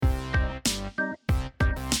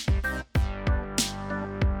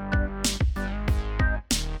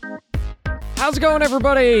How's it going,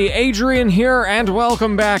 everybody? Adrian here, and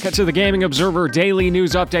welcome back to the Gaming Observer Daily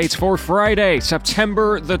News Updates for Friday,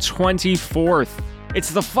 September the 24th.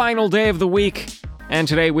 It's the final day of the week, and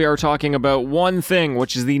today we are talking about one thing,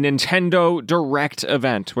 which is the Nintendo Direct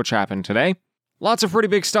event, which happened today. Lots of pretty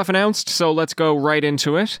big stuff announced, so let's go right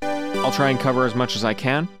into it. I'll try and cover as much as I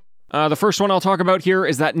can. The first one I'll talk about here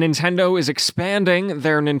is that Nintendo is expanding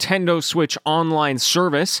their Nintendo Switch Online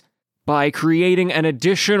service by creating an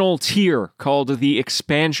additional tier called the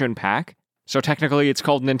Expansion Pack. So technically it's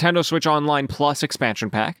called Nintendo Switch Online Plus Expansion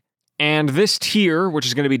Pack. And this tier, which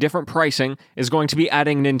is going to be different pricing, is going to be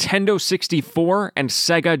adding Nintendo 64 and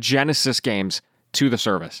Sega Genesis games to the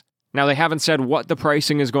service. Now, they haven't said what the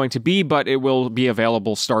pricing is going to be, but it will be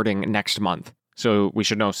available starting next month. So we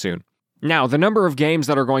should know soon. Now, the number of games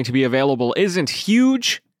that are going to be available isn't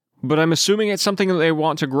huge, but I'm assuming it's something that they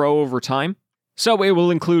want to grow over time. So it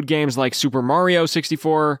will include games like Super Mario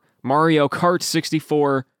 64, Mario Kart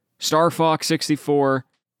 64, Star Fox 64,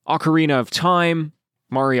 Ocarina of Time,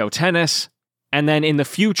 Mario Tennis, and then in the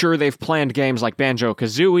future they've planned games like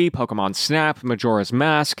Banjo-Kazooie, Pokemon Snap, Majora's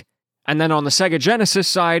Mask, and then on the Sega Genesis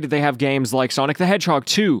side they have games like Sonic the Hedgehog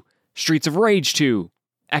 2, Streets of Rage 2,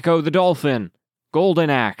 Echo the Dolphin, Golden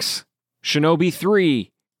Axe, Shinobi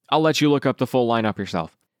 3. I'll let you look up the full lineup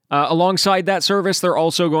yourself. Alongside that service, they're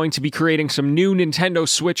also going to be creating some new Nintendo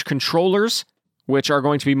Switch controllers, which are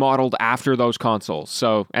going to be modeled after those consoles.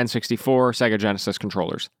 So, N64, Sega Genesis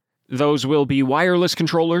controllers. Those will be wireless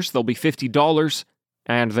controllers. They'll be $50,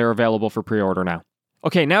 and they're available for pre-order now.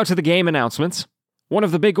 Okay, now to the game announcements. One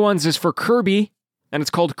of the big ones is for Kirby, and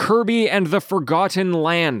it's called Kirby and the Forgotten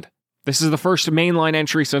Land. This is the first mainline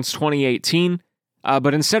entry since 2018,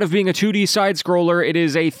 but instead of being a 2D side-scroller, it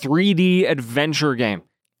is a 3D adventure game.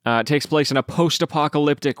 It takes place in a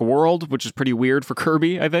post-apocalyptic world, which is pretty weird for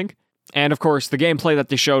Kirby, I think. And of course, the gameplay that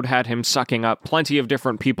they showed had him sucking up plenty of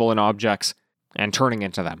different people and objects and turning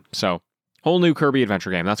into them. So, whole new Kirby adventure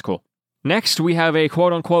game, that's cool. Next, we have a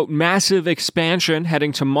quote-unquote massive expansion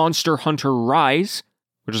heading to Monster Hunter Rise,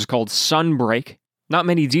 which is called Sunbreak. Not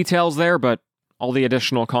many details there, but all the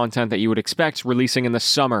additional content that you would expect releasing in the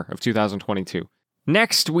summer of 2022.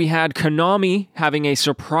 Next, we had Konami having a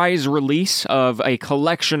surprise release of a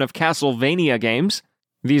collection of Castlevania games.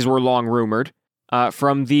 These were long rumored,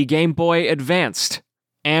 from the Game Boy Advanced.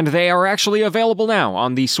 And they are actually available now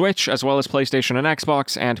on the Switch, as well as PlayStation and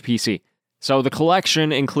Xbox and PC. So the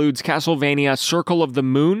collection includes Castlevania Circle of the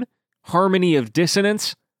Moon, Harmony of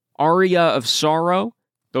Dissonance, Aria of Sorrow.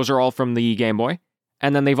 Those are all from the Game Boy.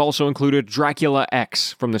 And then they've also included Dracula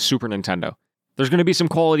X from the Super Nintendo. There's going to be some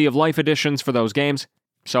quality of life additions for those games,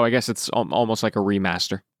 so I guess it's almost like a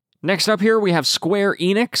remaster. Next up here, we have Square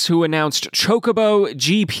Enix, who announced Chocobo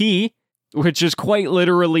GP, which is quite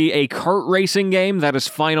literally a kart racing game that is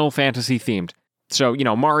Final Fantasy themed. So,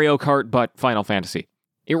 Mario Kart, but Final Fantasy.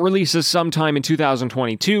 It releases sometime in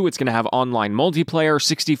 2022. It's going to have online multiplayer,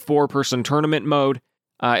 64-person tournament mode.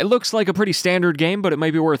 It looks like a pretty standard game, but it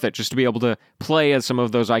might be worth it just to be able to play as some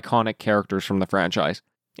of those iconic characters from the franchise,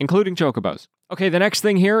 including Chocobos. Okay, the next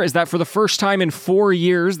thing here is that for the first time in 4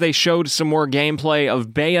 years, they showed some more gameplay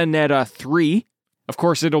of Bayonetta 3. Of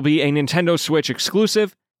course, it'll be a Nintendo Switch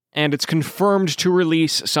exclusive, and it's confirmed to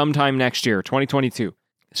release sometime next year, 2022.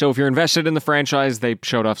 So if you're invested in the franchise, they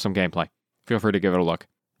showed off some gameplay. Feel free to give it a look.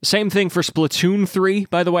 Same thing for Splatoon 3,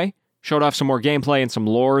 by the way. Showed off some more gameplay and some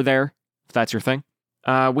lore there, if that's your thing.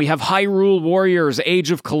 We have Hyrule Warriors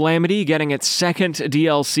Age of Calamity getting its second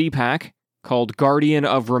DLC pack, called Guardian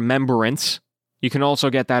of Remembrance. You can also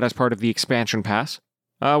get that as part of the expansion pass.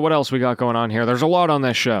 What else we got going on here? There's a lot on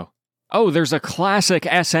this show. Oh, there's a classic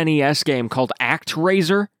SNES game called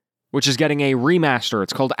ActRaiser, which is getting a remaster.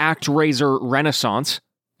 It's called ActRaiser Renaissance.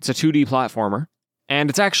 It's a 2D platformer. And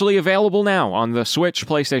it's actually available now on the Switch,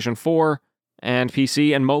 PlayStation 4, and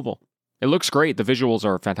PC and mobile. It looks great. The visuals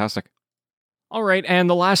are fantastic. Alright, and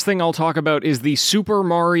the last thing I'll talk about is the Super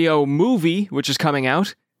Mario movie, which is coming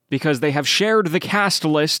out, because they have shared the cast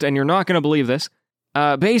list, and you're not going to believe this.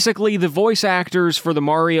 Basically, the voice actors for the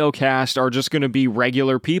Mario cast are just going to be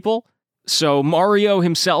regular people. So Mario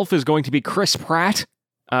himself is going to be Chris Pratt.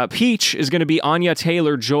 Peach is going to be Anya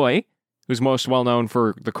Taylor-Joy, who's most well known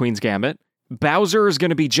for The Queen's Gambit. Bowser is going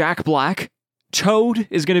to be Jack Black. Toad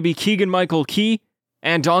is going to be Keegan-Michael Key.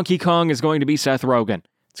 And Donkey Kong is going to be Seth Rogen.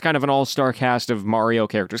 It's kind of an all-star cast of Mario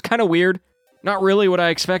characters. Kind of weird. Not really what I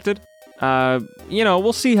expected.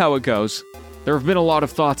 We'll see how it goes. There have been a lot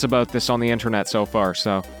of thoughts about this on the internet so far,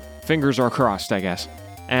 so fingers are crossed, I guess.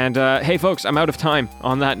 And, hey folks, I'm out of time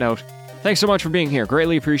on that note. Thanks so much for being here.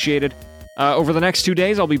 Greatly appreciated. Over the next 2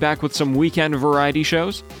 days, I'll be back with some weekend variety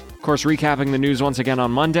shows. Of course, recapping the news once again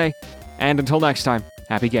on Monday. And until next time,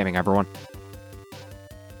 happy gaming, everyone.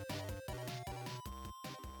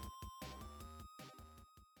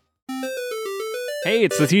 Hey,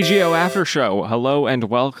 it's the TGO After Show. Hello and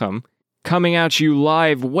welcome. Coming at you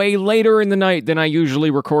live way later in the night than I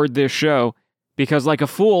usually record this show, because like a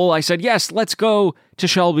fool, I said, yes, let's go to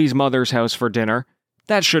Shelby's mother's house for dinner.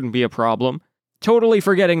 That shouldn't be a problem. Totally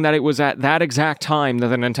forgetting that it was at that exact time that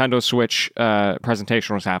the Nintendo Switch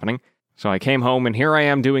presentation was happening. So I came home and here I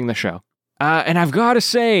am doing the show. And I've got to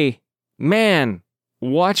say, man,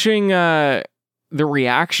 watching the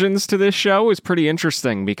reactions to this show is pretty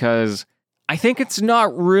interesting because I think it's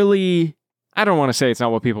not really... I don't want to say it's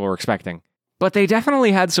not what people were expecting, but they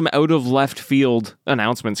definitely had some out of left field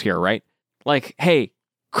announcements here, right? Like, hey,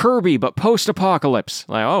 Kirby, but post-apocalypse.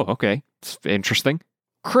 Like, oh, okay. It's interesting.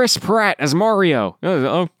 Chris Pratt as Mario.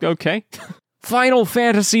 Oh, okay. Final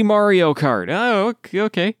Fantasy Mario Kart. Oh,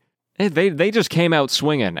 okay. They just came out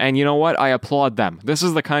swinging, and you know what? I applaud them. This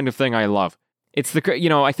is the kind of thing I love. It's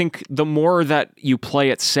I think the more that you play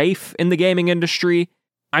it safe in the gaming industry,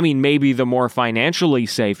 I mean, maybe the more financially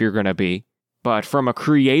safe you're going to be. But from a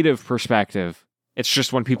creative perspective, it's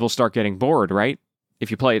just when people start getting bored, right?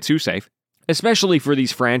 If you play it too safe. Especially for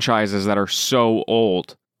these franchises that are so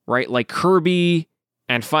old, right? Like Kirby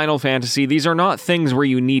and Final Fantasy, these are not things where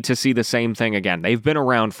you need to see the same thing again. They've been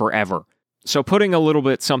around forever. So putting a little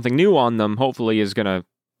bit something new on them, hopefully, is going to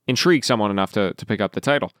intrigue someone enough to pick up the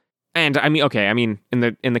title. And I mean,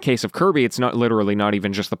 in the case of Kirby, it's not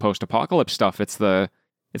even just the post-apocalypse stuff. It's the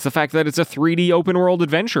fact that it's a 3D open world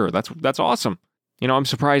adventure. That's awesome. I'm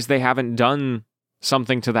surprised they haven't done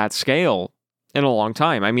something to that scale in a long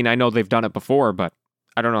time. I mean, I know they've done it before, but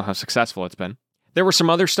I don't know how successful it's been. There was some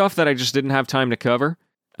other stuff that I just didn't have time to cover.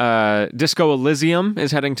 Disco Elysium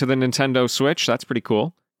is heading to the Nintendo Switch. That's pretty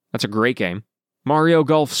cool. That's a great game. Mario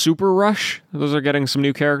Golf Super Rush. Those are getting some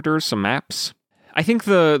new characters, some maps. I think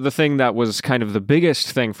the thing that was kind of the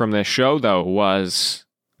biggest thing from this show, though, was...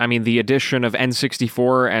 the addition of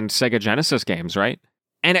N64 and Sega Genesis games, right?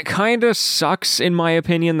 And it kind of sucks, in my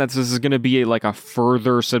opinion, that this is going to be like a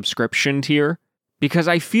further subscription tier, because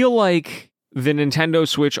I feel like the Nintendo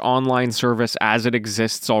Switch online service as it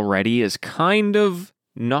exists already is kind of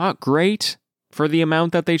not great for the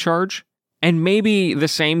amount that they charge. And maybe the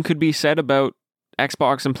same could be said about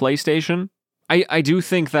Xbox and PlayStation. I do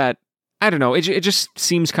think that, I don't know, it just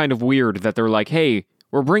seems kind of weird that they're like, hey,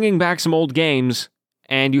 we're bringing back some old games,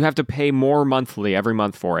 and you have to pay more monthly every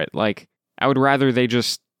month for it. Like, I would rather they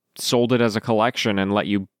just sold it as a collection and let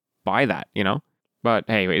you buy that, But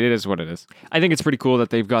hey, it is what it is. I think it's pretty cool that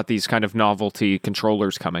they've got these kind of novelty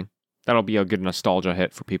controllers coming. That'll be a good nostalgia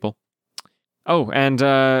hit for people. Oh, and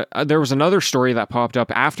there was another story that popped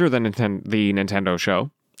up after the Nintendo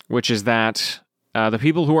show, which is that the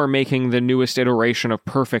people who are making the newest iteration of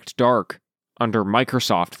Perfect Dark under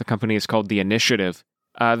Microsoft, the company is called The Initiative,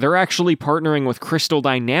 they're actually partnering with Crystal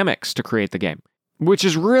Dynamics to create the game, which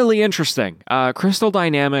is really interesting. Crystal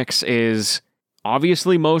Dynamics is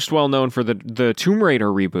obviously most well known for the Tomb Raider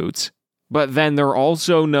reboots, but then they're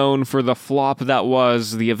also known for the flop that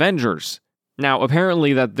was The Avengers. Now,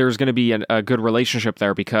 apparently that there's going to be a good relationship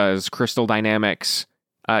there because Crystal Dynamics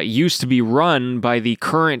used to be run by the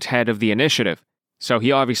current head of The Initiative, so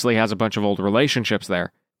he obviously has a bunch of old relationships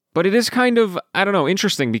there. But it is kind of, I don't know,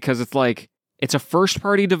 interesting because it's like, it's a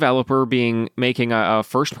first-party developer making a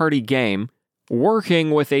first-party game,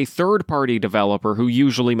 working with a third-party developer who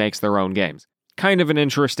usually makes their own games. Kind of an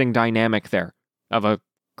interesting dynamic there, of a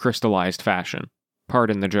crystallized fashion.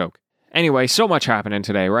 Pardon the joke. Anyway, so much happening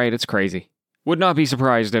today, right? It's crazy. Would not be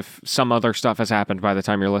surprised if some other stuff has happened by the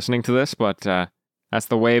time you're listening to this, but that's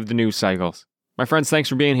the way of the news cycles. My friends, thanks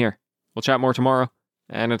for being here. We'll chat more tomorrow,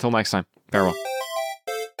 and until next time, farewell.